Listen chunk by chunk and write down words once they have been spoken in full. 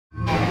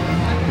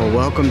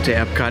welcome to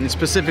Epcot, and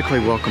specifically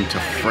welcome to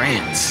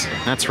France.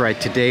 That's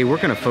right, today we're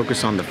going to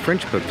focus on the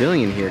French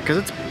Pavilion here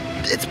because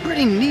it's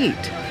pretty neat.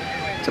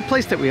 It's a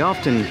place that we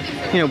often,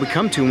 we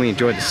come to and we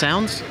enjoy the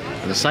sounds,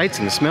 and the sights,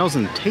 and the smells,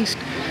 and the taste.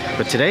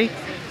 But today,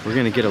 we're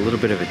going to get a little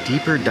bit of a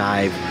deeper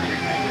dive,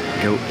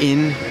 go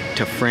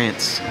into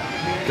France,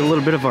 get a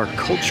little bit of our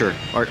culture,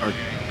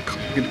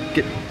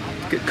 get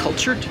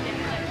cultured?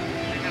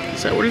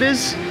 Is that what it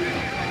is?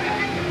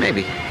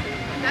 Maybe.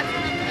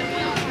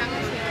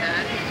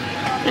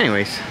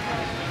 Anyways,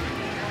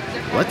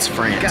 let's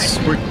France. Guys,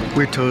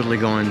 we're totally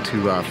going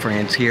to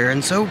France here,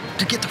 and so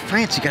to get to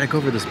France, you gotta go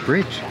over this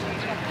bridge.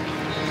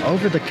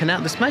 Over the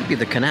canal. This might be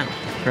the canal,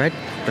 right?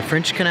 The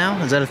French Canal,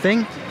 is that a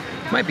thing?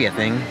 Might be a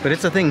thing, but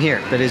it's a thing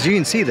here. That is, you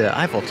can see the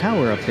Eiffel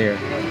Tower up there.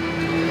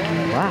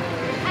 Wow.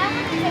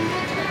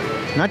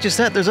 Not just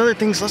that, there's other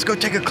things. Let's go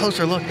take a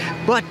closer look.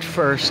 But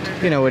first,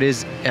 it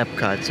is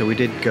Epcot, so we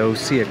did go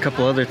see a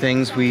couple other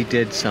things. We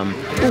did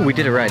we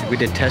did a ride. We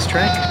did Test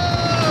Track.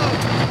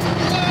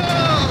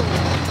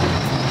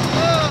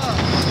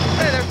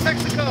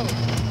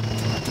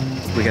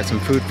 We got some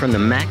food from the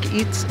Mac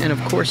Eats, and of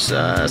course,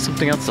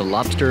 something else, the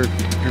Lobster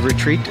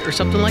Retreat or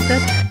something like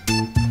that.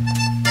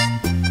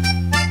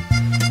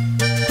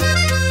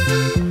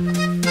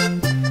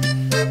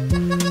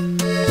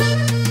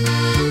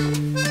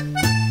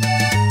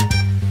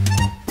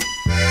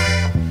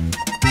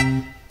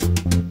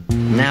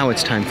 Now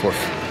it's time for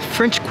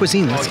French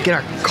cuisine. Let's get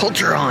our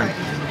culture on.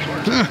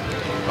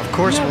 Of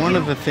course, one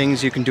of the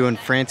things you can do in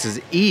France is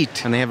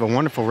eat, and they have a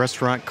wonderful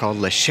restaurant called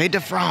Le Chai de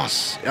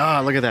France.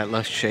 Oh, look at that,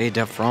 Le Chai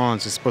de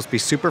France. It's supposed to be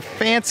super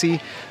fancy.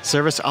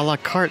 Service a la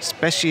carte,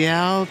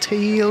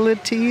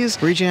 spécialités,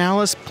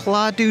 régionales,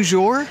 plat du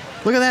jour.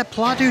 Look at that,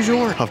 plat du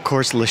jour. Of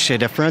course, Le Chai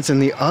de France,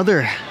 and the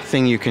other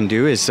thing you can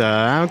do is,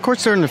 of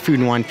course, during the Food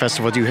and Wine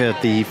Festival, you have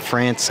the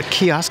France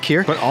kiosk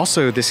here, but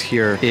also this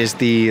here is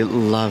the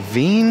La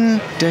Vigne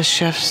des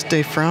Chefs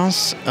de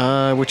France,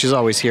 which is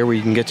always here, where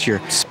you can get your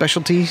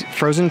specialty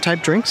frozen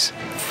type drinks,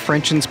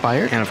 French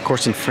inspired. And of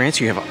course, in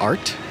France, you have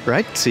art,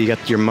 right? So you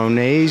got your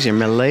Monets, your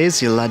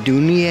Millets, your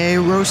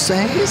Ladurnier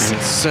Rosés. And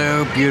it's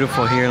so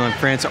beautiful here in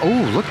France.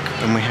 Oh, look,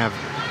 and we have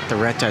the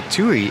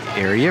Ratatouille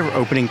area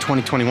opening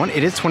 2021.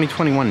 It is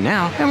 2021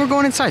 now, and we're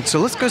going inside. So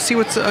let's go see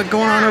what's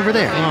going on over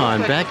there. Oh,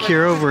 and back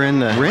here over in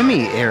the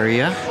Remy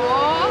area,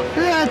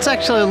 it's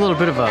actually a little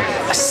bit of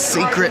a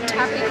secret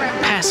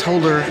pass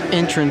holder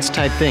entrance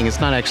type thing. It's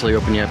not actually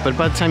open yet, but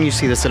by the time you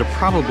see this, it'll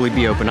probably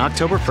be open.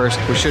 October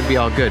 1st, we should be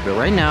all good. But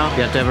right now,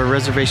 you have to have a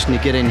reservation to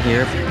get in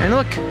here. And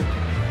look,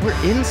 we're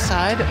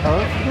inside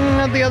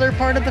of the other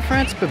part of the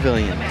France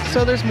Pavilion.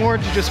 So there's more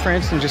to just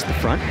France than just the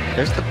front.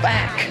 There's the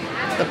back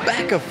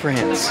of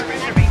France.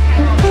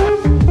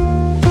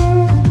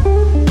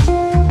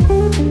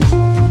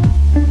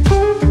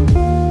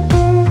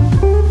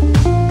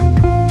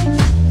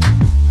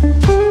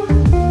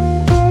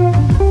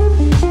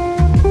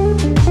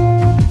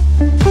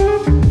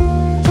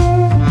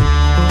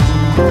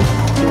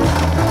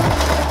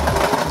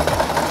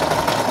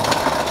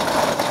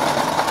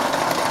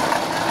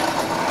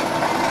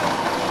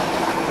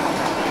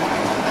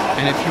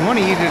 And if you want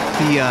to eat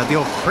at the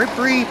old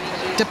Creperie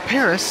de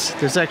Paris,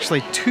 there's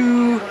actually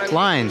two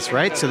lines,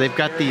 right? So they've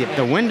got the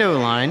window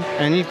line,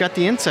 and you've got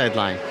the inside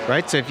line,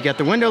 right? So if you got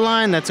the window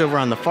line, that's over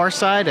on the far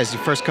side as you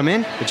first come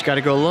in, but you got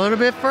to go a little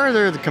bit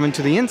further to come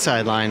into the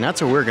inside line.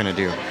 That's what we're gonna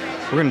do.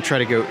 We're gonna try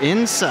to go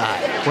inside,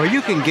 where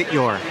you can get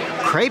your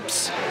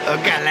crepes or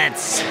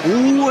galettes.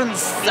 Ooh,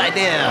 inside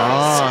there.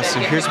 Oh, so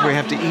here's where we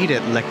have to eat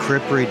at La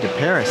Creperie de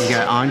Paris. You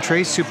got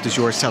entree, soup du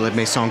jour, salad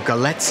maison,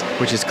 galettes,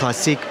 which is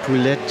classique,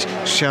 poulet,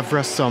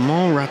 chèvre,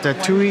 saumon,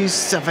 ratatouille,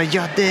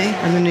 savoyarde.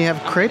 And then you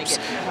have crepes,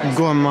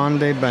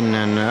 gourmande,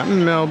 banana,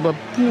 melba,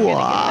 pois,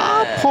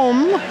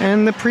 pomme,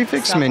 and the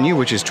prefix menu,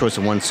 which is choice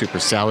of one super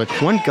salad,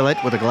 one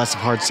galette with a glass of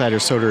hard cider,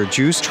 soda, or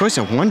juice, choice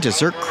of one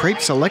dessert, crepe,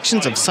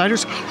 selections of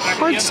ciders,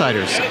 hard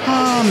ciders.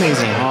 Oh,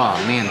 amazing. Oh,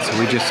 man, so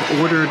we just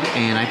ordered,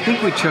 and I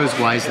think we chose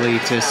wisely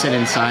to sit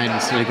inside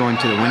instead of going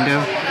to the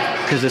window,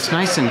 because it's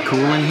nice and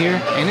cool in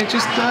here, and it's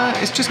just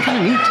kind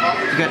of neat.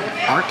 You got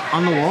art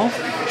on the wall.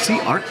 See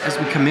art as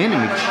we come in,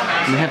 and we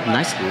have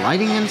nice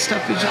lighting and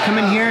stuff as you come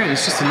in here, and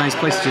it's just a nice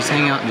place to just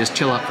hang out and just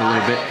chill out for a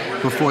little bit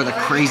before the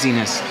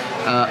craziness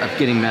of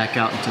getting back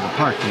out into the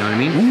park, you know what I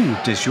mean? Ooh,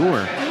 du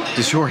jour.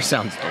 Du jour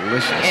sounds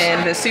delicious.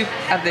 And the soup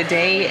of the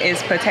day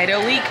is potato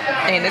leek,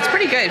 and it's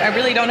pretty good. I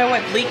really don't know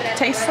what leek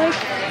tastes like,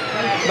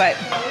 but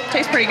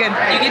tastes pretty good.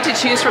 You get to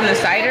choose from the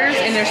ciders,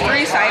 and there's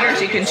 3 ciders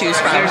you can choose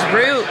from. There's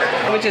Brut,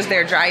 which is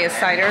their driest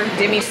cider,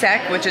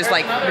 Demi-Sec, which is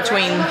like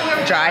between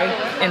dry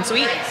and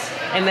sweet,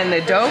 and then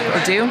the Dope, or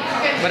Dew,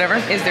 whatever,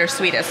 is their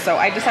sweetest. So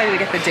I decided to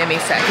get the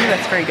Demi-Sec.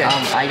 That's very good.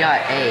 I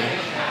got a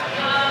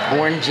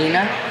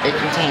Orangina. It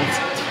contains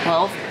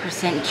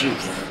 12%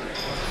 juice.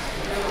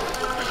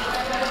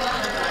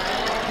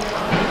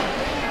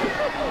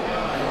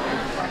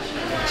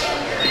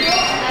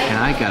 And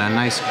I got a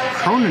nice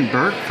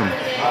Kronenberg from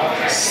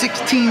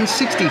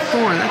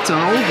 1664. That's an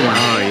old one.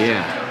 Oh,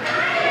 yeah.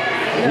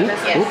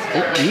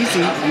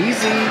 Easy,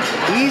 easy,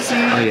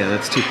 easy. Oh yeah,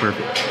 that's too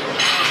perfect.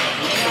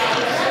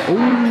 Ooh,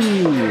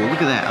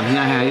 look at that. I mean,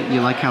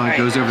 you like how it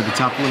goes over the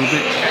top a little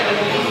bit?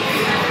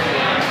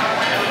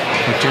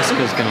 Well,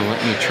 Jessica's gonna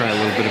let me try a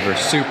little bit of her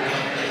soup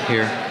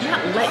here.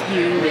 Not let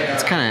you.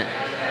 It's kind of...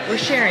 We're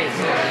sharing.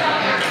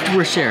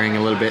 We're sharing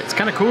a little bit. It's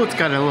kind of cool. It's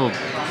got a little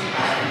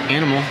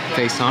animal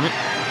face on it.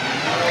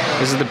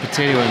 This is the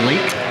potato and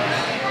leek.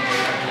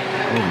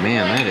 Oh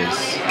man,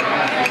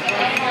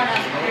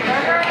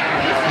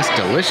 that's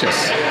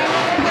delicious.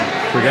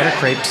 We got our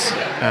crepes.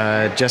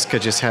 Jessica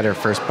just had her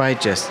first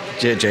bite.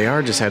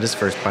 JR just had his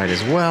first bite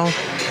as well.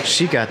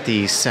 She got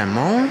the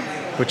salmon,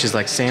 which is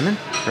like salmon,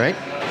 right?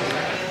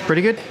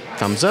 Pretty good.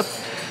 Thumbs up.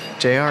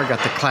 JR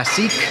got the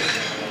classique.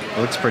 It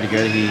looks pretty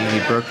good. He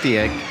broke the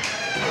egg.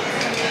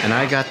 And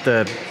I got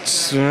the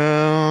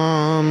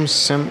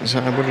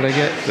what did I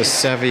get? The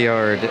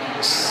Savoyarde.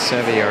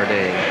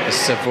 The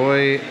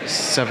Savoy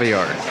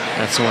Savoyarde.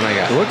 That's the one I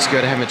got. It looks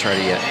good. I haven't tried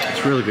it yet.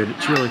 It's really good.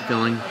 It's really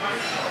filling.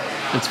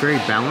 It's very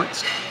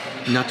balanced.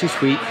 Not too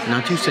sweet,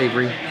 not too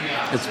savory.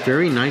 It's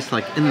very nice,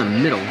 like in the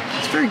middle.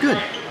 It's very good.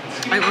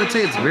 I would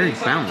say it's very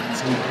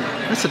balanced.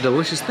 That's a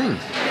delicious thing.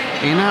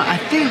 And I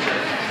think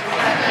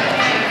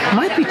it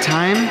might be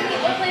time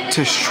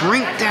to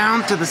shrink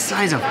down to the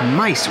size of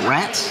mice,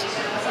 rats.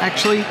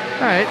 Actually,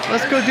 all right,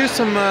 let's go do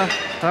some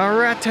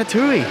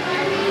ratatouille.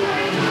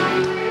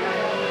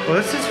 Well,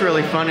 this is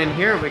really fun in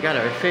here. We got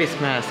our face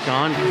mask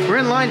on. We're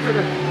in line for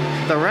the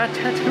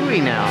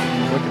ratatouille now.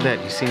 Look at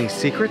that. You see any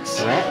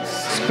secrets? Rats,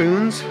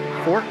 spoons,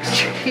 forks,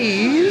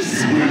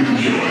 cheese.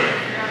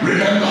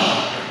 Remember,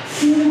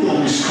 food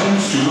always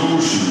comes to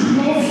those who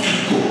love to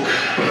cook.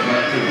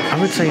 I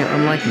would say,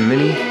 unlike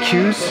many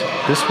queues,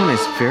 this one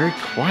is very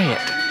quiet.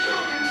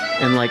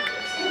 And like,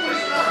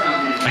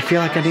 I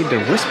feel like I need to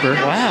whisper.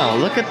 Wow,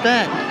 look at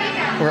that.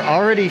 We're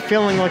already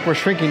feeling like we're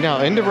shrinking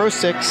down into row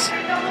 6.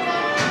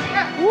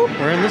 Whoop,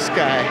 we're in this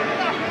guy.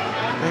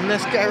 And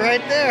this guy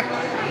right there.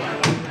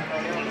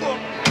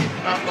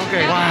 Oh,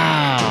 okay.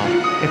 Wow.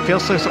 It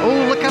feels so...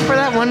 Oh, look out for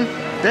that one.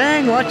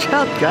 Dang, watch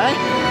out, guy.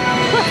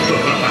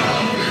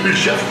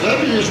 Chef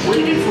Remy is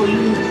waiting for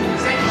you.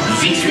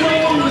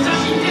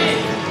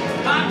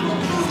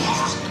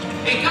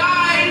 Hey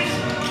guys,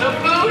 the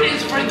food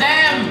is for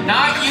them,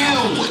 not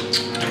you.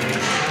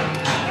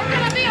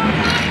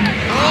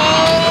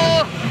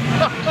 Oh!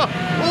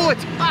 Oh,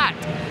 it's hot.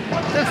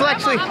 There's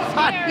actually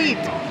hot heat.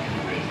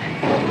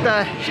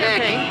 The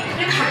heck?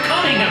 Thanks for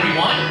coming,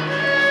 everyone.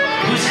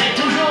 Vous serez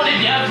toujours les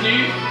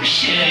bienvenus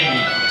chez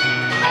Remy.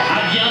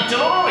 À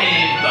bientôt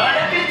et bon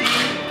appétit.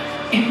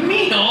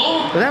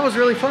 Emile. But that was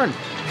really fun.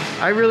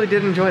 I really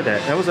did enjoy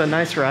that. That was a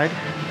nice ride.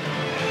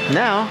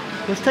 Now,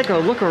 let's take a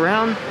look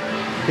around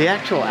the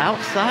actual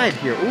outside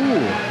here.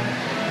 Ooh.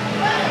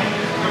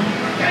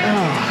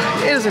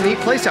 Oh, it is a neat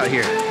place out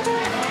here.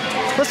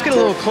 Let's get a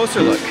little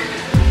closer look.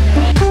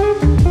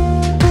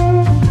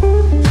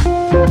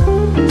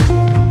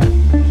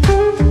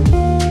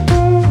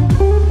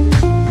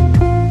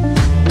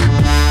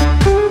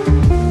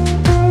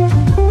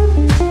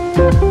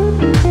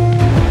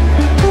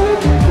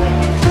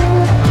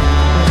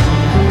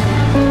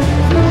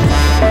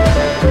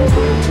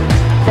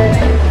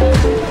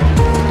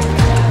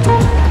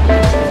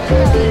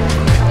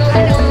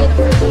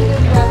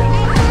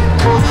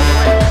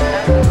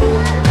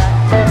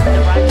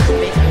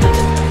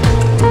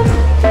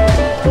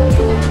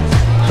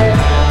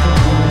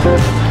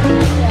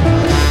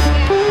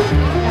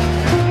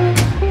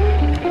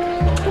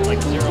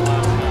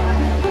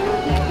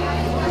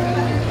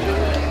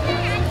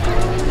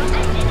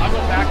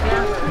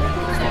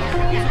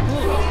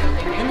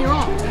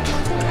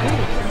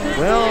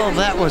 Well,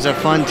 that was a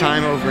fun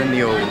time over in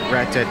the old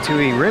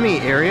Ratatouille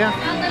Remy area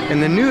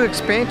and the new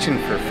expansion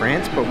for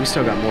France, but we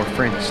still got more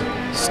French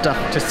stuff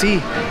to see,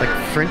 like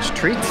French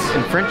treats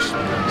and French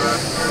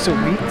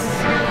sweets,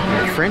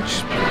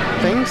 French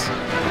things.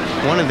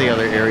 One of the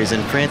other areas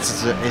in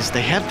France is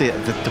they have the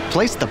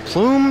place, the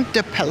Plume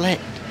de Palette,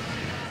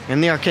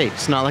 in the arcade.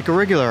 It's not like a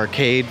regular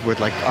arcade with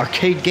like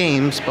arcade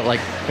games, but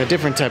like a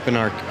different type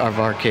of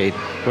arcade.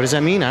 What does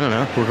that mean? I don't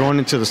know. We're going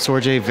into the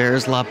Sorge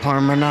Vers la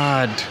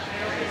Promenade.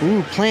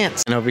 Ooh,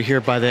 plants. And over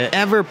here by the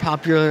ever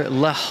popular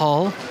La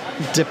Hall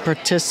de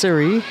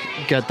Patisserie,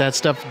 got that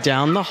stuff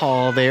down the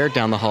hall there,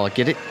 down the hall,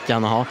 get it,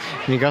 down the hall.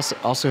 And you guys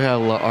also have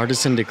La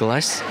Artisan de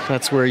Glace.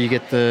 That's where you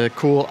get the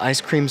cool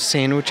ice cream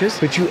sandwiches.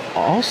 But you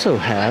also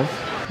have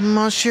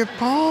Monsieur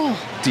Paul.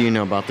 Do you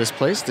know about this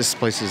place? This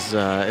place is,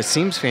 it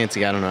seems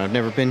fancy, I don't know, I've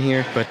never been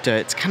here, but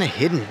it's kind of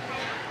hidden.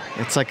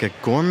 It's like a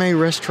gourmet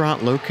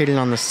restaurant located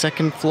on the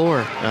 2nd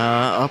floor.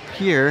 Up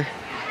here,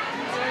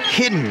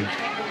 hidden.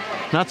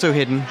 Not so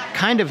hidden,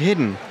 kind of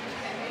hidden,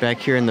 back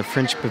here in the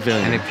French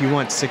Pavilion. And if you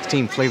want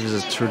 16 flavors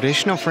of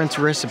traditional French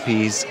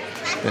recipes,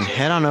 then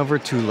head on over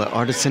to La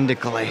Artisan de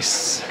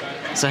Glace.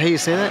 Is that how you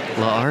say that?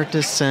 La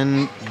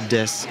Artisan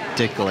de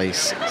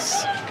Glace.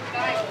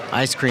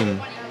 Ice cream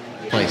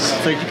place.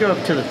 So you go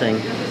up to the thing,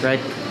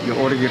 right? you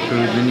order your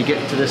food, and then you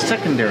get into the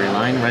secondary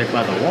line right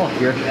by the wall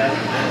here.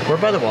 Or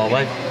by the wall,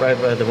 right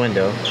by the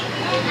window.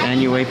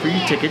 And you wait for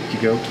your ticket. You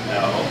go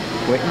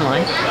wait in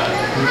line.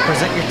 And you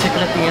present your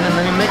ticket at the end, and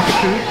then you make your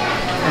food,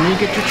 and then you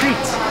get your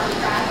treats.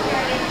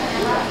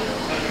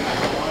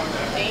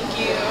 Thank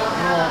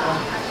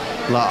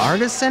you. La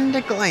Artisan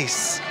de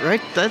Glace,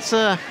 right? That's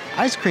a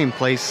ice cream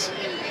place.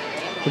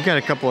 We got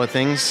a couple of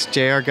things.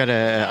 JR got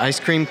a ice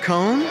cream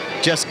cone.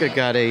 Jessica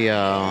got a,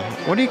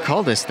 what do you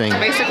call this thing?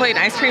 Basically an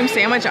ice cream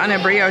sandwich on a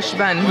brioche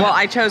bun. Well,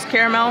 I chose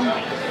caramel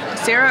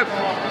syrup,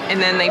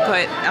 and then they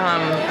put,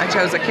 I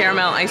chose a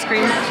caramel ice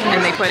cream,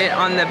 and they put it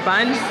on the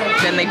bun.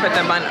 Then they put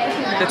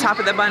the top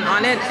of the bun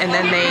on it, and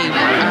then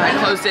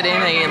they closed it in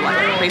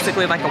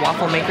basically like a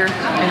waffle maker.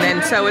 And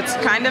then, so it's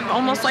kind of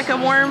almost like a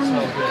warm,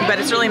 but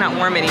it's really not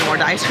warm anymore.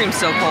 The ice cream's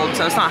still cold,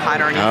 so it's not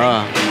hot or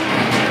anything.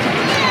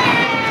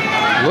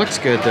 Looks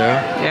good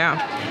though. Yeah.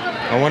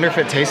 I wonder if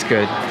it tastes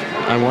good.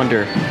 I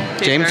wonder.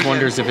 James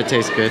wonders if it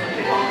tastes good.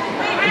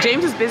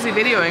 James is busy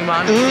videoing,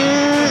 Mom.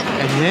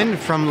 And then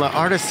from La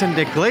Artisan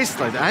de Glace,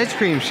 like the ice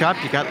cream shop,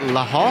 you got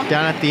La Hall.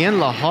 Down at the end,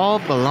 La Hall,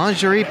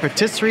 Boulangerie,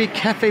 Patisserie,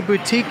 Café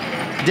Boutique,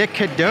 de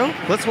Cadeau.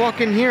 Let's walk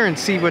in here and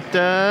see what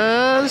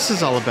this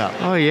is all about.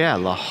 Oh yeah,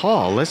 La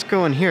Hall. Let's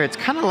go in here. It's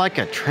kind of like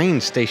a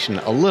train station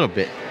a little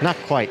bit. Not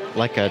quite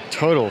like a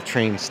total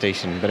train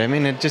station, but I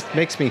mean, it just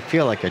makes me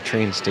feel like a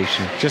train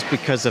station just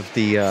because of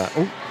the,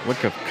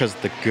 because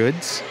of the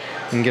goods.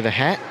 You can get a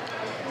hat.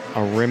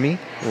 A Remy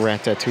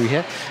Ratatouille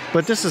hat.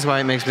 But this is why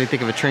it makes me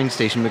think of a train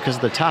station, because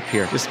of the top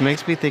here. This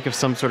makes me think of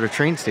some sort of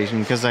train station,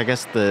 because I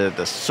guess the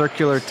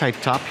circular type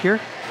top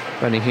here.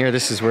 Right in here,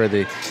 this is where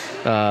the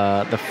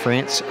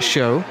France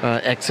show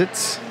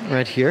exits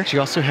right here. You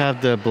also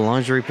have the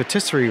Boulangerie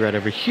Patisserie right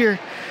over here,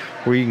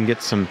 where you can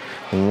get some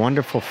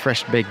wonderful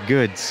fresh baked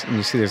goods. And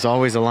you see there's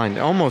always a line,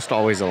 almost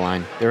always a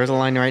line. There is a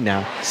line right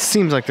now.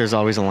 Seems like there's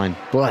always a line,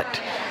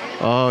 but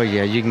oh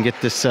yeah, you can get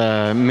this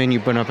menu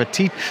Bon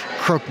Appetit,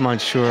 Croque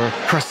Monsieur,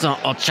 Croissant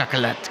au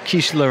Chocolat,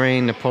 Quiche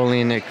Lorraine,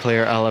 Napoleon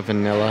Eclair a la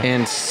Vanilla,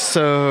 and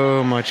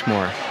so much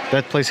more.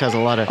 That place has a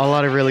lot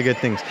of really good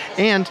things.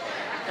 And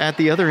at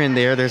the other end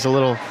there's a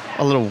little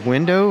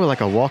window,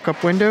 like a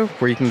walk-up window,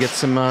 where you can get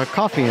some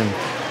coffee and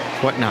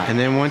whatnot. And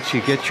then once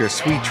you get your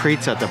sweet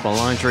treats at the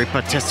Boulangerie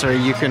Patisserie,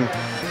 you can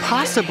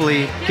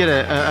possibly get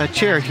a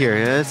chair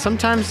here.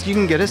 Sometimes you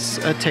can get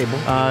a table.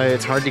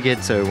 It's hard to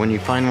get, so when you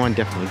find one,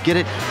 definitely get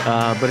it.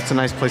 But it's a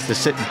nice place to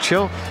sit and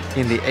chill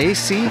in the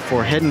AC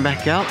before heading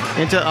back out.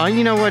 And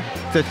you know what?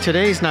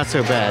 Today's not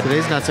so bad.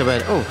 Today's not so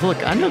bad. Oh,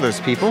 look, I know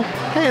those people.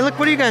 Hey, look,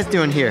 what are you guys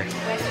doing here?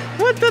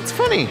 What? That's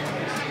funny.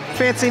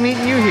 Fancy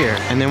meeting you here.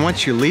 And then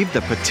once you leave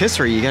the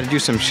patisserie, you got to do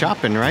some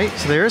shopping, right?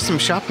 So there are some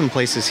shopping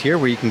places here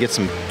where you can get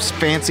some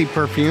fancy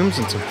perfumes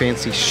and some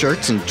fancy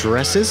shirts and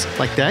dresses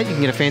like that. You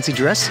can get a fancy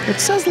dress. It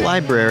says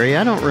library.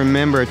 I don't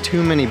remember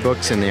too many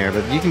books in there,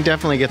 but you can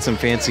definitely get some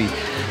fancy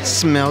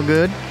smell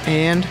good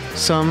and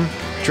some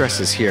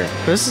dresses here.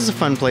 But this is a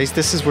fun place.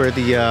 This is where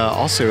the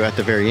also at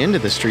the very end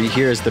of the street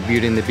here is the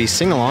Beauty and the Beast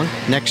sing-along.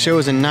 Next show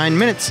is in 9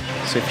 minutes,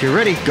 so if you're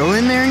ready, go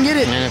in there and get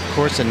it. And of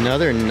course,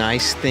 another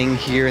nice thing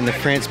here in the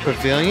France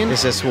Pavilion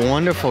is this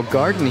wonderful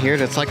garden here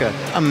that's like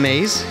a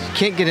maze. You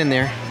can't get in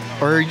there,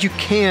 or you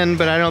can,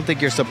 but I don't think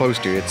you're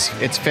supposed to.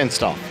 It's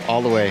fenced off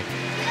all the way.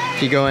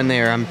 If you go in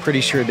there, I'm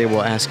pretty sure they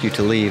will ask you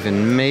to leave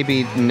and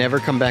maybe never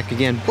come back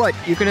again, but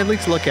you can at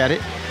least look at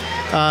it.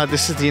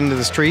 This is the end of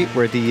the street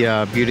where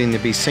the Beauty and the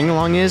Beast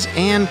sing-along is,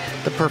 and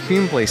the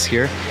perfume place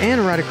here.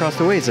 And right across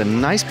the way is a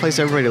nice place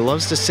everybody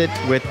loves to sit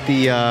with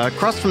the,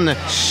 across from the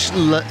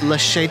Le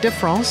Chai de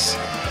France.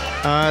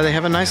 They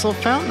have a nice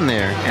little fountain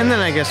there. And then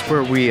I guess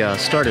where we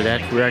started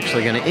at, we're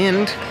actually going to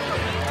end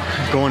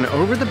going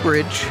over the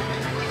bridge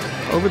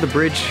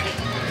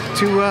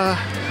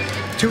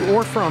to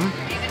or from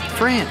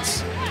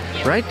France,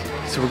 right?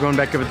 So we're going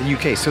back over to the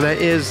UK. So that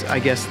is, I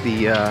guess,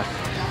 the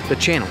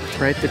channel,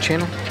 right? The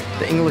channel.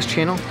 The English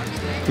channel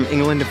from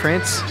England to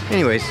France.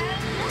 Anyways,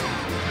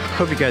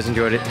 hope you guys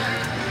enjoyed it.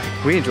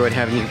 We enjoyed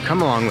having you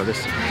come along with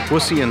us.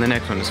 We'll see you in the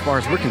next one as far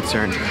as we're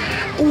concerned.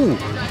 Ooh,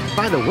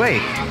 by the way,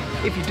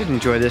 if you did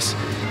enjoy this,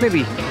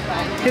 maybe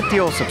hit the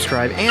old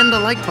subscribe and the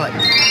like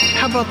button.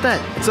 How about that?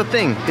 It's a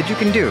thing that you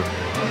can do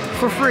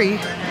for free,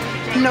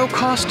 no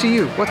cost to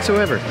you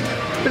whatsoever.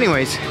 But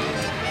anyways,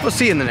 we'll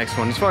see you in the next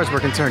one. As far as we're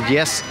concerned,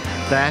 yes,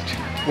 that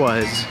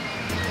was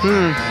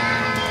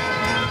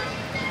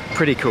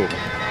pretty cool.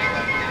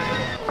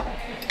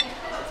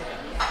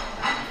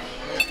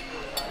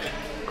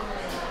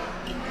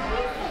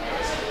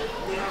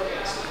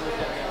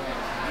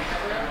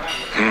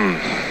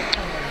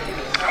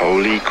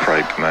 Holy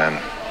crepe,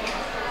 man.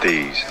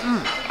 These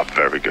are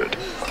very good.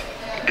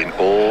 In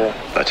all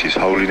that is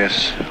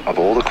holiness of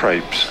all the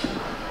crepes,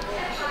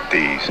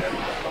 these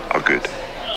are good.